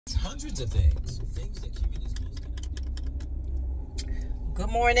Hundreds of things that humans do. Good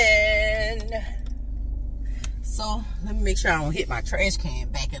morning. So let me make sure I don't hit my trash can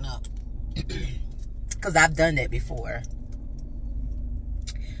backing up, because I've done that before.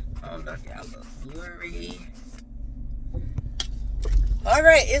 I don't know if y'all look blurry. All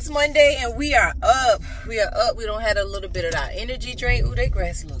right, it's Monday and we are up. We don't have a little bit of our energy drink. Ooh, that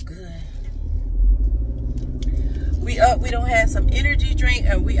grass look good. We up. We don't have some energy drink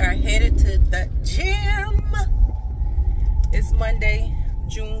and we are headed to the gym. It's Monday,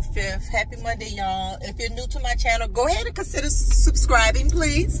 June 5th. Happy Monday, y'all. If you're new to my channel, go ahead and consider subscribing,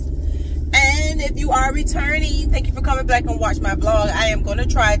 please. And if you are returning, thank you for coming back and watch my vlog. I am going to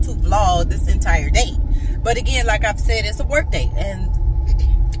try to vlog this entire day. But again, like I've said, it's a work day and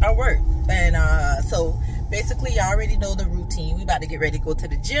I work. And so basically, y'all already know the routine. We about to get ready to go to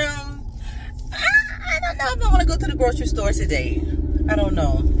the gym. I don't know if I want to go to the grocery store today. I don't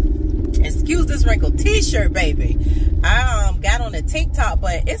know. Excuse this wrinkled t-shirt, baby. I got on a tank top,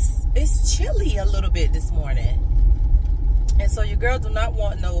 but it's chilly a little bit this morning. And so your girl do not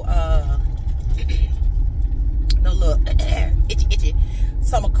want no no little itchy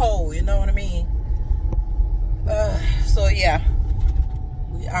summer cold, you know what I mean? So yeah,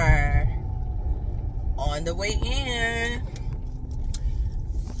 we are on the way in.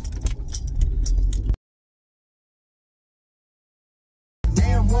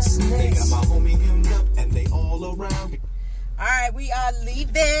 They got my homie hemmed up and they all around. All right, we are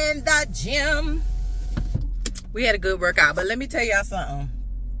leaving the gym. We had a good workout, but let me tell y'all something.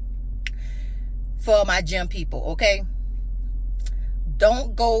 For my gym people, okay?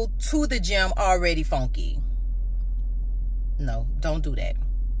 Don't go to the gym already funky. No, don't do that.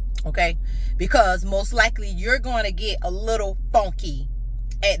 Okay? Because most likely you're going to get a little funky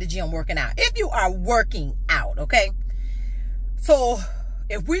at the gym working out. If you are working out, okay? So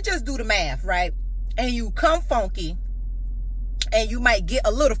if we just do the math, right? And you come funky and you might get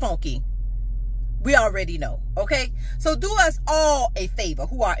a little funky, we already know, okay? So do us all a favor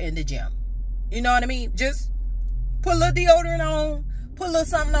who are in the gym. You know what I mean? Just put a little deodorant on, put a little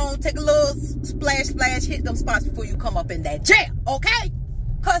something on, take a little splash, hit them spots before you come up in that gym, okay?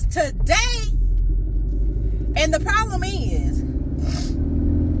 Because today, and the problem is,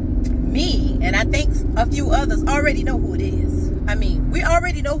 me, and I think a few others already know who it is. I mean, we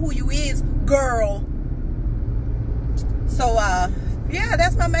already know who you is, girl. So, yeah,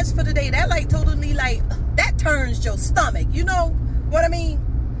 that's my message for today. That, like, totally, like, that turns your stomach. You know what I mean?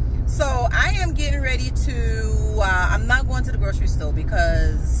 So, I am getting ready to, I'm not going to the grocery store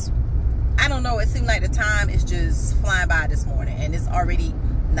because, I don't know, it seemed like the time is just flying by this morning. And it's already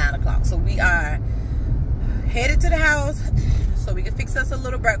 9 o'clock. So, we are headed to the house so we can fix us a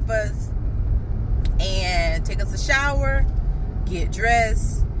little breakfast and take us a shower, get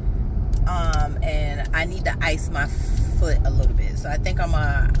dressed, and I need to ice my foot a little bit. So I think I'm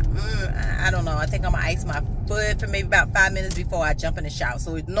I don't know, I think I'm gonna ice my foot for maybe about 5 minutes before I jump in the shower.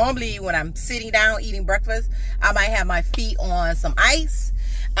 So normally when I'm sitting down eating breakfast, I might have my feet on some ice.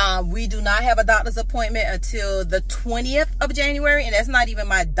 We do not have a doctor's appointment until the 20th of January, and that's not even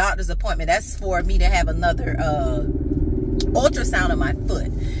my doctor's appointment. That's for me to have another ultrasound of my foot.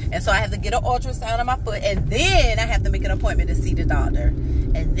 And so I have to get an ultrasound of my foot, and then I have to make an appointment to see the doctor,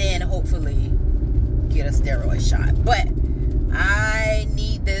 and then hopefully get a steroid shot. But I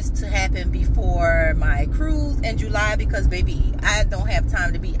need this to happen before my cruise in July, because baby, I don't have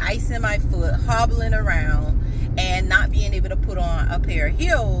time to be icing my foot, hobbling around, and not being able to put on a pair of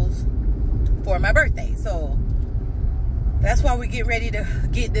heels for my birthday. So that's why we get ready to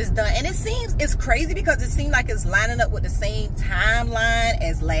get this done. And it's crazy because it seems like it's lining up with the same timeline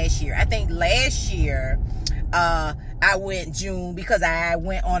as last year. I think last year I went June because I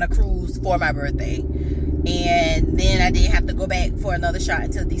went on a cruise for my birthday, and then I didn't have to go back for another shot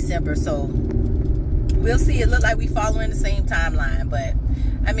until December. So we'll see. It looked like we following the same timeline, but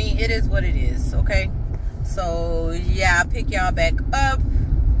I mean, it is what it is, okay? So yeah, I'll pick y'all back up.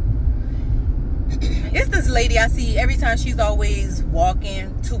 It's this lady I see every time. She's always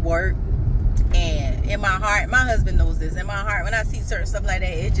walking to work, and in my heart, my husband knows this, in my heart, when I see certain stuff like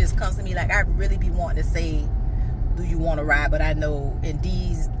that, it just comes to me like I really be wanting to say, do you want to ride? But I know in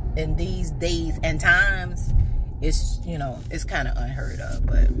these days and times, it's, you know, it's kind of unheard of,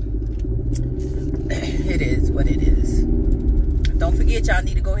 but it is what it is. Don't forget, y'all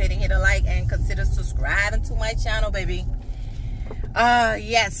need to go ahead and hit a like and consider subscribing to my channel, baby.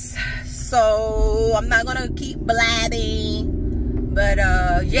 Yes, so I'm not gonna keep blabbing, but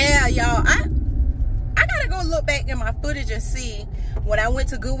yeah, y'all, I gotta go look back in my footage and see when I went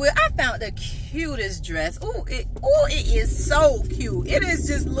to Goodwill, I found the cutest dress. It is so cute. It is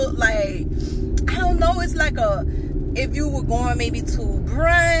just look like, I don't know, it's like if you were going maybe to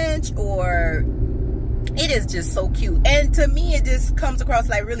brunch, or it is just so cute. And to me, it just comes across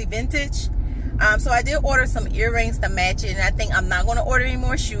like really vintage. So I did order some earrings to match it, and I think I'm not going to order any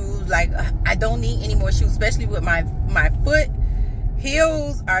more shoes. Like, I don't need any more shoes, especially with my foot.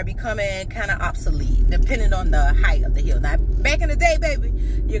 Heels are becoming kind of obsolete depending on the height of the heel. Now, back in the day, baby,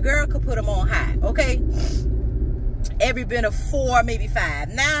 your girl could put them on high, okay? Every bit of 4, maybe 5.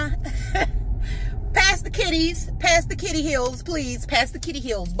 Now, past the kitty heels, please, past the kitty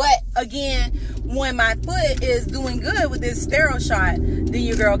heels. But again, when my foot is doing good with this sterile shot, then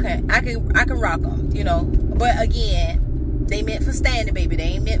your girl I can rock them, you know. But again, they meant for standing, baby. They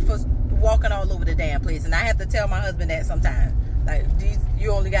ain't meant for walking all over the damn place. And I have to tell my husband that sometimes. Like,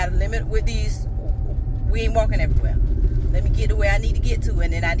 you only got a limit with these. We ain't walking everywhere. Let me get to where I need to get to,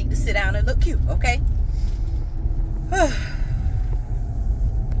 and then I need to sit down and look cute, okay? All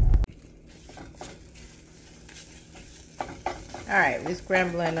right, we're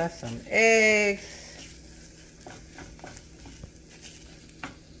scrambling us some eggs.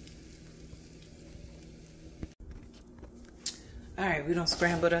 All right, we done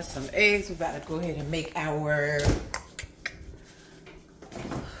scrambled us some eggs. We're about to go ahead and make our...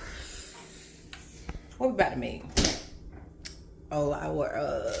 What we about to make? Oh,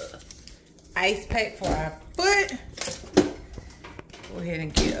 our ice pack for our foot. Go ahead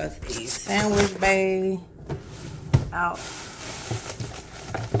and get us a sandwich bag out.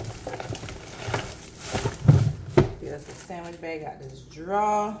 Get us a sandwich bag out this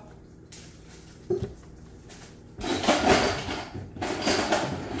drawer.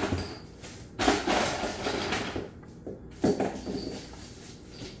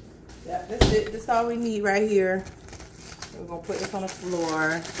 This is all we need right here. We're gonna put this on the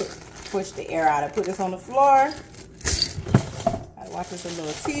floor. Push the air out and put this on the floor. I watch this on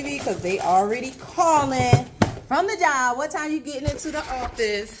little TV because they already calling from the job. What time you getting into the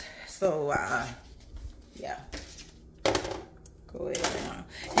office? So yeah. Go ahead.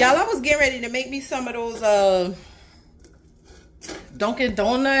 Y'all, I was getting ready to make me some of those Dunkin'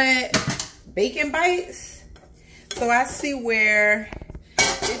 Donut bacon bites. So I see where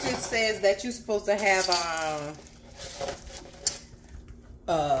it just says that you're supposed to have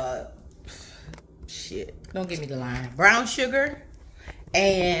shit, don't give me the line, brown sugar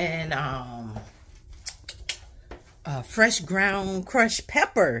and fresh ground crushed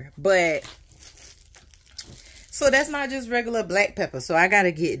pepper. But so that's not just regular black pepper, so I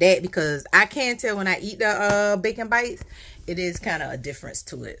gotta get that because I can tell when I eat the bacon bites, it is kind of a difference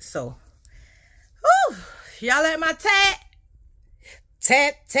to it. So y'all like my tat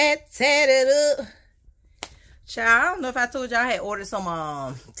it up. Child, I don't know if I told y'all I had ordered some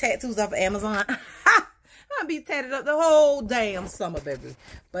tattoos off of Amazon. I'm gonna be tatted up the whole damn summer, baby.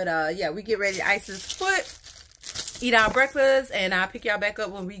 But yeah, we get ready to ice his foot, eat our breakfast, and I'll pick y'all back up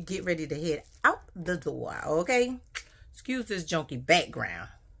when we get ready to head out the door, okay? Excuse this junky background,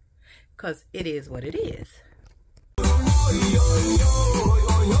 because it is what it is.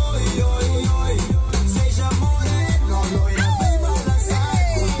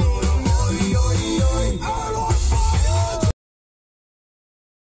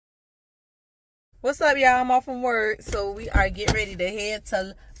 What's up, y'all? I'm off from work, so we are getting ready to head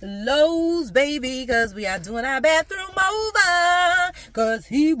to Lowe's, baby, because we are doing our bathroom over, because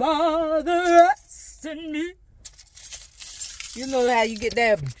he was the rest in me. You know how you get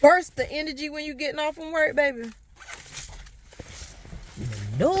that burst of energy when you getting off from work, baby?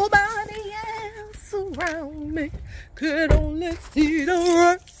 Nobody else around me could only see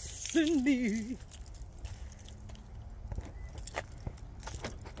the rest in me.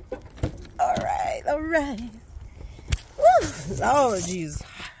 All right. Woo, Lord Jesus,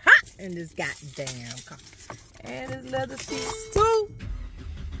 hot in this goddamn car. And his leather seats too.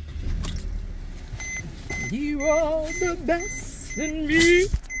 You are the best in me.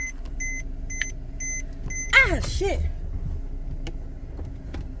 Ah, shit.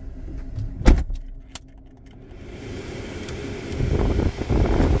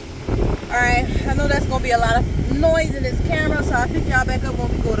 Alright, I know that's going to be a lot of noise in this camera, so I'll pick y'all back up when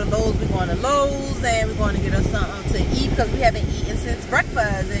we go to Lowe's. We're going to Lowe's and we're going to get us something to eat because we haven't eaten since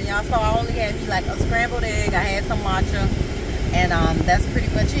breakfast. And y'all saw I only had me like a scrambled egg. I had some matcha, and that's pretty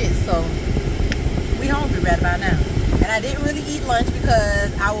much it. So we hungry right about now. And I didn't really eat lunch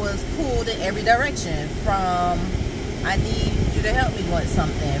because I was pulled in every direction from I need you to help me with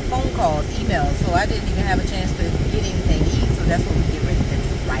something, phone calls, emails. So I didn't even have a chance to get anything to eat. So that's what we get ready to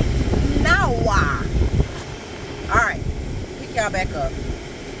do right now.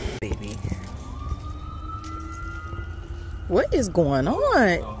 is going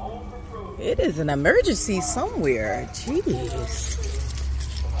on? It is an emergency somewhere. Jeez.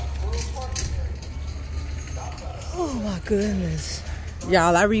 Oh my goodness.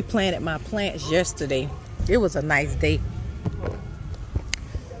 Y'all, I replanted my plants yesterday. It was a nice day.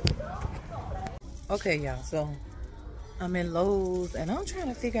 Okay, y'all, so I'm in Lowe's and I'm trying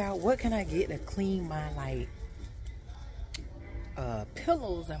to figure out what can I get to clean my like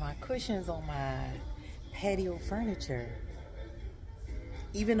pillows and my cushions on my patio furniture.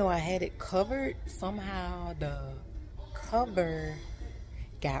 Even though I had it covered, somehow the cover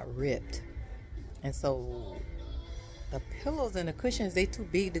got ripped. And so the pillows and the cushions, they too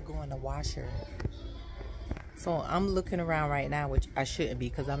big to go in the washer. So I'm looking around right now, which I shouldn't be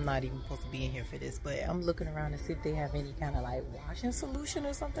because I'm not even supposed to be in here for this. But I'm looking around to see if they have any kind of like washing solution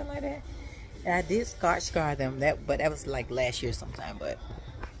or something like that. And I did Scotch Guard them, but that was like last year sometime. But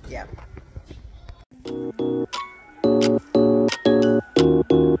yeah.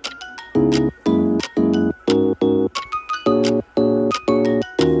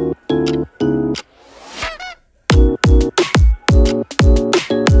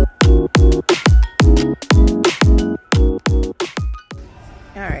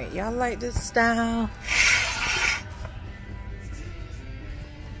 Alright, y'all like this style?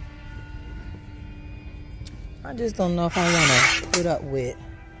 I just don't know if I want to put up with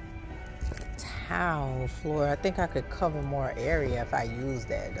tile floor. I think I could cover more area if I use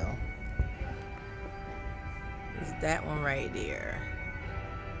that though. It's that one right there.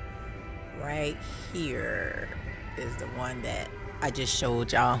 Right here is the one that I just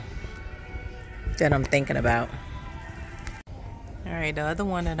showed y'all that I'm thinking about. Alright, the other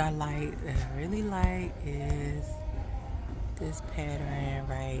one that I like, that I really like, is this pattern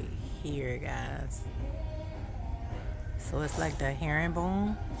right here, guys. So it's like the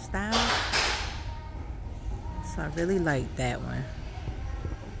herringbone style. So I really like that one.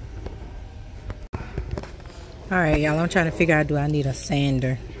 Alright, y'all, I'm trying to figure out, do I need a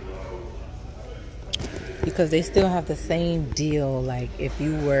sander? Because they still have the same deal, like if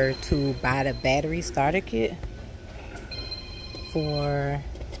you were to buy the battery starter kit for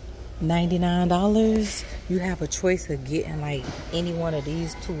 $99, you have a choice of getting like any one of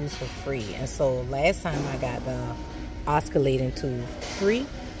these tools for free. And so last time I got the oscillating tool free,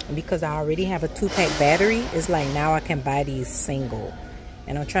 and because I already have a 2-pack battery, it's like now I can buy these single.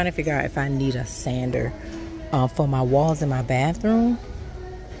 And I'm trying to figure out if I need a sander for my walls in my bathroom.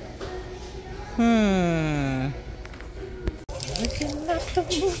 Looking at the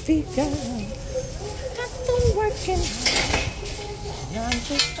movie, girl. Nothing working.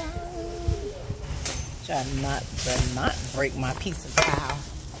 Try not to not break my piece of tile.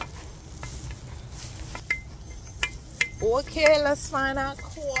 Okay, let's find our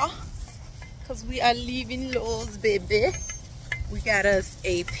car, because we are leaving Lowe's, baby. We got us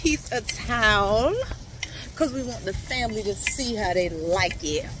a piece of towel because we want the family to see how they like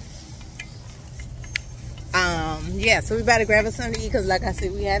it. Yeah, so we about to grab us something to eat because like I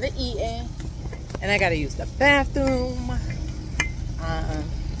said, we haven't eaten and I gotta use the bathroom.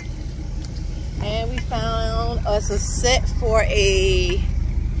 And we found us a set for a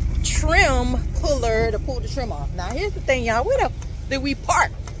trim puller to pull the trim off. Now here's the thing, y'all, where the did we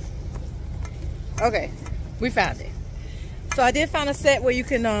park? Okay, we found it. So I did find a set where you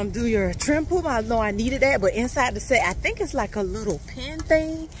can do your trim pull. I know I needed that, but inside the set, I think it's like a little pin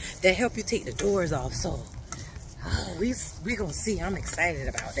thing that help you take the doors off. So we gonna see. I'm excited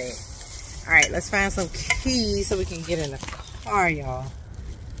about that. All right, let's find some keys so we can get in the car, y'all.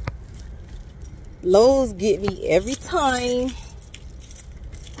 Lowe's get me every time.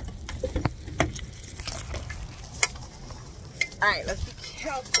 All right, let's be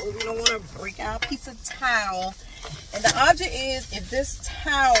careful. We don't want to break our piece of towel. And the object is, if this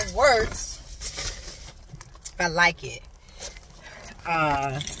towel works, I like it.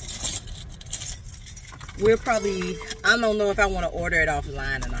 We'll probably, I don't know if I want to order it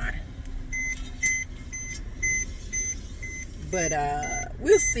offline or not. But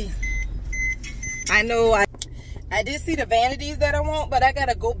we'll see. I know I did see the vanities that I want, but I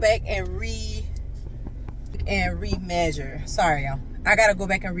gotta go back and remeasure. Sorry, y'all. I gotta go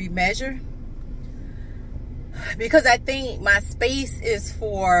back and remeasure because I think my space is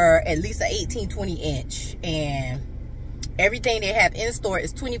for at least an 18-20 inch, and everything they have in store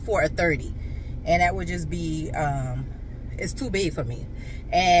is 24 or 30, and that would just be it's too big for me.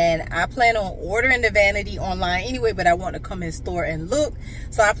 And I plan on ordering the vanity online anyway, but I want to come in store and look.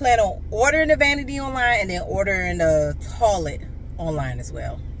 So I plan on ordering the vanity online and then ordering the toilet online as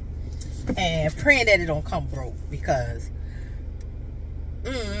well. And praying that it don't come broke, because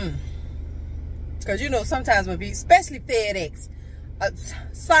Because, you know, sometimes when people, especially FedEx.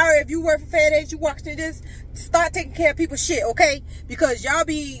 Sorry if you work for FedEx, you watching this, start taking care of people's shit, okay? Because y'all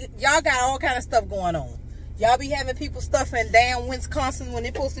got all kind of stuff going on. Y'all be having people stuff in damn Wisconsin when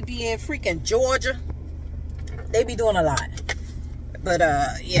they're supposed to be in freaking Georgia. They be doing a lot. But,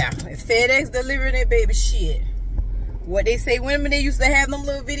 yeah, if FedEx delivering that baby shit. What they say, women, they used to have them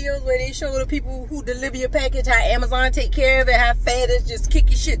little videos where they show the people who deliver your package, how Amazon take care of it, how FedEx just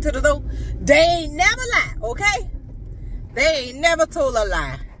kick your shit to the door. They ain't never lie, okay? They ain't never told a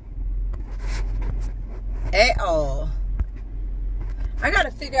lie. At all. I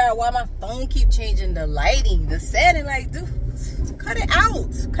gotta figure out why my phone keep changing the lighting, the setting. Like, dude, cut it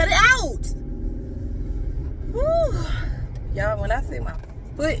out. Cut it out. Woo. Y'all, when I say my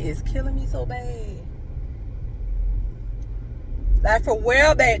foot is killing me so bad. Like, for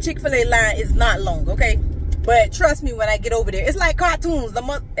where that Chick-fil-A line is not long, okay? But trust me, when I get over there, it's like cartoons.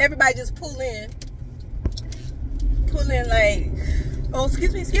 Everybody just pull in like, oh,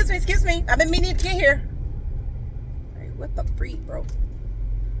 excuse me. I've been meaning to get here. Like, what the freak, bro?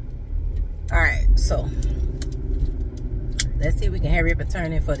 All right, so let's see if we can hurry up and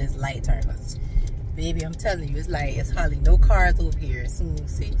turn in for this light turn. Baby, I'm telling you, it's like it's hardly no cars over here. Soon,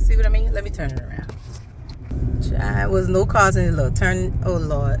 see what I mean? Let me turn it around. There was no cars in the little turn. Oh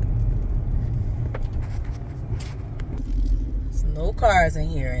Lord, there's no cars in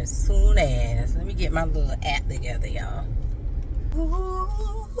here. As soon as, let me get my little app together, y'all.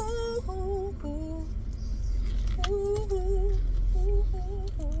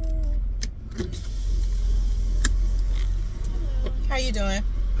 How you doing?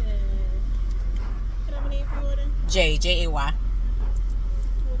 Good. Can I have a name for your order? J-A-Y.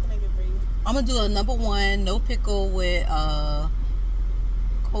 What can I get for you? I'm gonna do a #1 no pickle with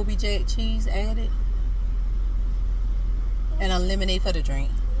Kobe Jack cheese added, and a lemonade for the drink.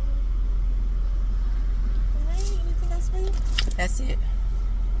 Alright, anything else for you? That's it.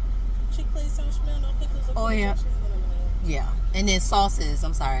 Chick-fil-A sandwich meal, no pickles or Oh, Kobe yeah. Jack cheese and lemonade. Yeah, and then sauces.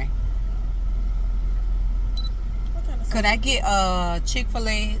 I'm sorry. What kind of Could I get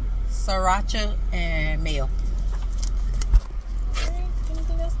Chick-fil-A sriracha and mayo? Alright,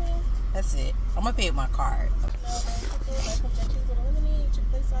 anything else for you? That's it. I'm gonna pay with my card. No, pickles, Kobe Jack cheese with a lemonade,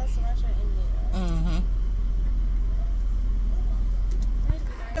 Chick-fil-A sauce, sriracha, and mayo. Mm-hmm.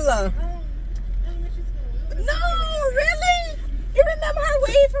 Hello. Elementary school. No, really? You remember her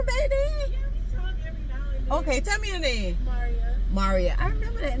wave from back then? Yeah, we talk every now and then. Okay, tell me your name. Maria. Maria. I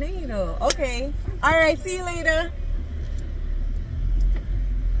remember that name though. Okay. All right. See you later.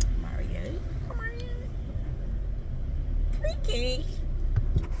 Maria. Freaky.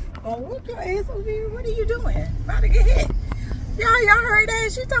 Oh, whoop your ass over here. What are you doing? About to get hit. Y'all heard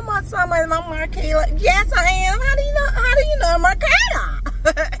that? She talking about somebody, my Markayla. Yes, I am. How do you know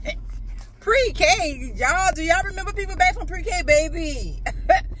Markayla? Pre-K. Y'all, do y'all remember people back from pre-K, baby?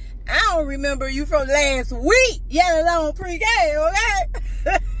 I don't remember you from last week, yet alone pre-K, okay?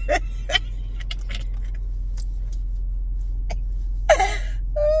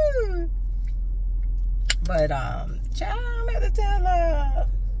 But, child, I'm about to tell,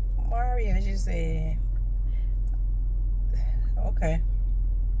 Maria, she said, okay.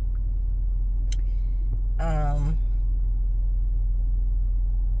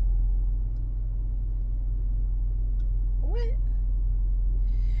 What?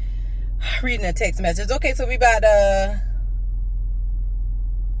 Reading a text message. Okay, so we about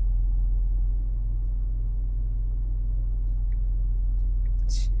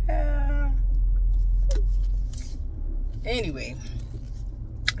anyway,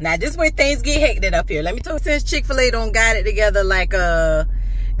 now this way things get hectic up here. Let me tell you, since Chick-fil-A don't got it together like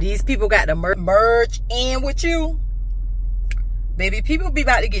these people got to merge in with you, baby, people be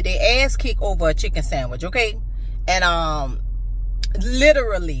about to get their ass kicked over a chicken sandwich, okay? And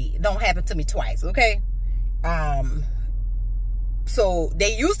literally don't happen to me twice, okay? So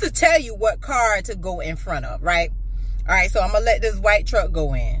they used to tell you what car to go in front of, right? All right, so I'm gonna let this white truck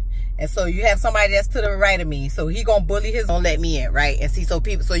go in, and so you have somebody that's to the right of me, so he gonna bully his, gonna let me in, right? And see, so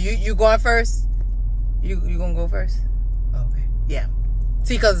people, so you going first? You gonna go first? Okay, yeah.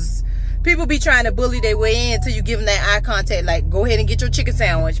 See, because people be trying to bully their way in until you give them that eye contact, like, go ahead and get your chicken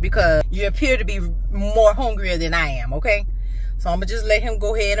sandwich because you appear to be more hungrier than I am, okay? So I'm gonna just let him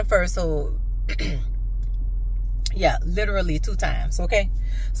go ahead and first. So yeah, literally 2 times, okay?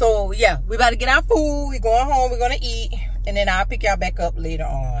 So yeah, we about to get our food. We going home, we're gonna eat, and then I'll pick y'all back up later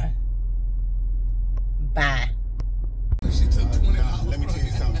on. Bye. She took $20. Let me tell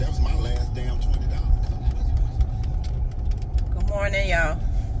you something. That was my last damn $20. Good morning, y'all.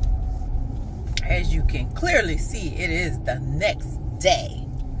 As you can clearly see, it is the next day.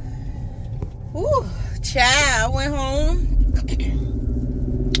 Woo. Child, I went home.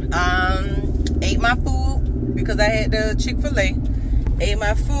 Ate my food because I had the Chick-fil-A. Ate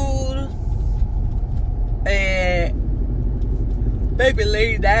my food and baby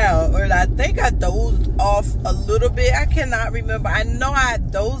laid down, and I think I dozed off a little bit. I cannot remember. I know I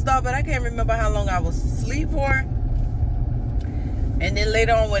dozed off, but I can't remember how long I was asleep for. And then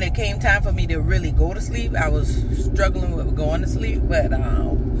later on, when it came time for me to really go to sleep, I was struggling with going to sleep. But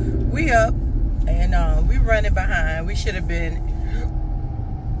we up, and we running behind. We should have been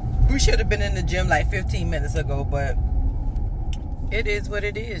in the gym like 15 minutes ago, but it is what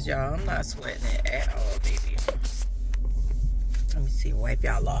it is, y'all. I'm not sweating it at all, baby. Let me see, wipe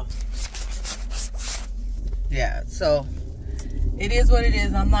y'all off. Yeah, so it is what it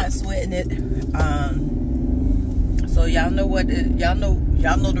is. I'm not sweating it. So y'all know what y'all know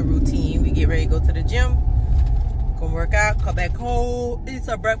the routine. We get ready to go to the gym, go work out, come back home, eat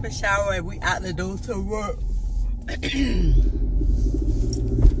some breakfast, shower, and we out the door to work.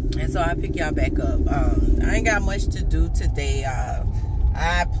 And so I pick y'all back up. I ain't got much to do today.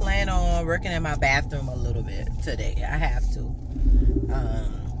 I plan on working in my bathroom a little bit today. I have to.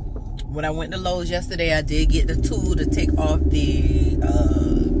 When I went to Lowe's yesterday, I did get the tool to take off the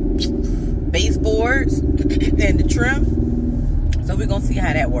baseboards and the trim. So we're gonna see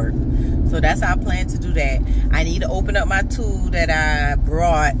how that works. So that's our plan to do that. I need to open up my tool that I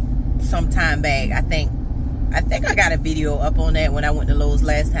brought some time back. I think I got a video up on that when I went to Lowe's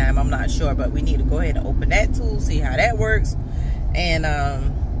last time. I'm not sure, but we need to go ahead and open that tool, see how that works. And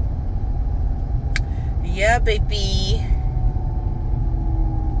yeah, baby.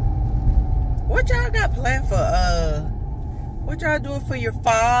 What y'all got planned for what y'all doing for your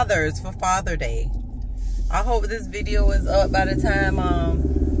fathers for Father Day? I hope this video is up by the time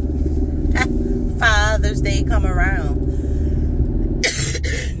Father's Day come around.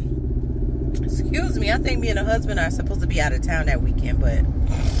 Excuse me, I think me and the husband are supposed to be out of town that weekend, but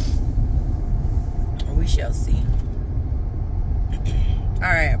we shall see.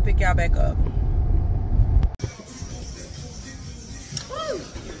 Alright, I'll pick y'all back up.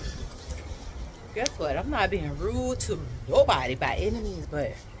 Guess what? I'm not being rude to nobody by any means,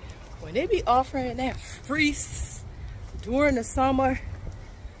 but when they be offering that free during the summer,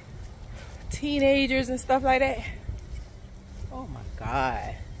 teenagers and stuff like that, oh my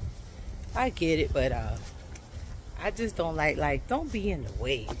God. I get it, but I just don't like don't be in the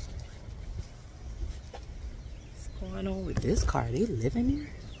way. What's going on with this car? They living here?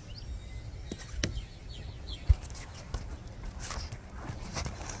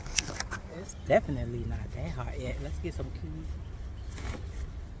 It's definitely not that hot yet. Let's get some keys.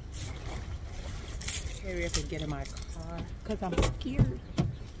 Hurry up and get in my car because I'm scared.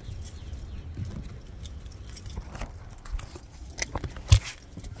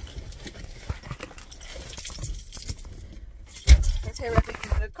 Hurry up and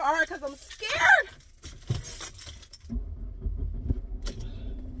get in the car because I'm scared.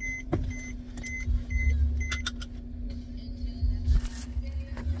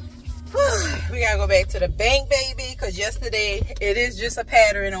 We gotta go back to the bank, baby, because yesterday it is just a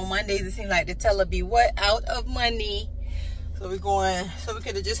pattern. On Mondays it seems like the teller be what? Out of money. So we're going, so we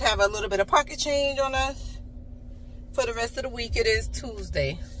could just have a little bit of pocket change on us for the rest of the week. It is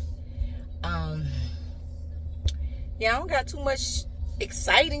Tuesday. Yeah, I don't got too much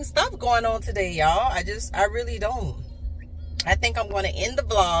exciting stuff going on today, y'all. I really don't. I think I'm going to end the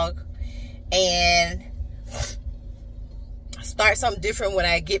vlog and start something different when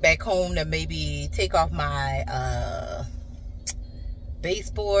I get back home, to maybe take off my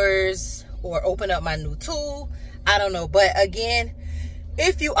baseboards or open up my new tool. I don't know. But again,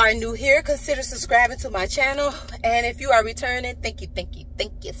 if you are new here, consider subscribing to my channel. And if you are returning, thank you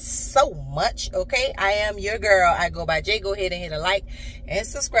so much. Okay, I am your girl. I go by Jay. Go ahead and hit a like and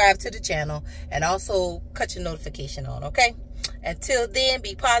subscribe to the channel, and also cut your notification on. Okay, until then,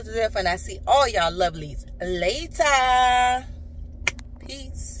 be positive, and I see all y'all lovelies later.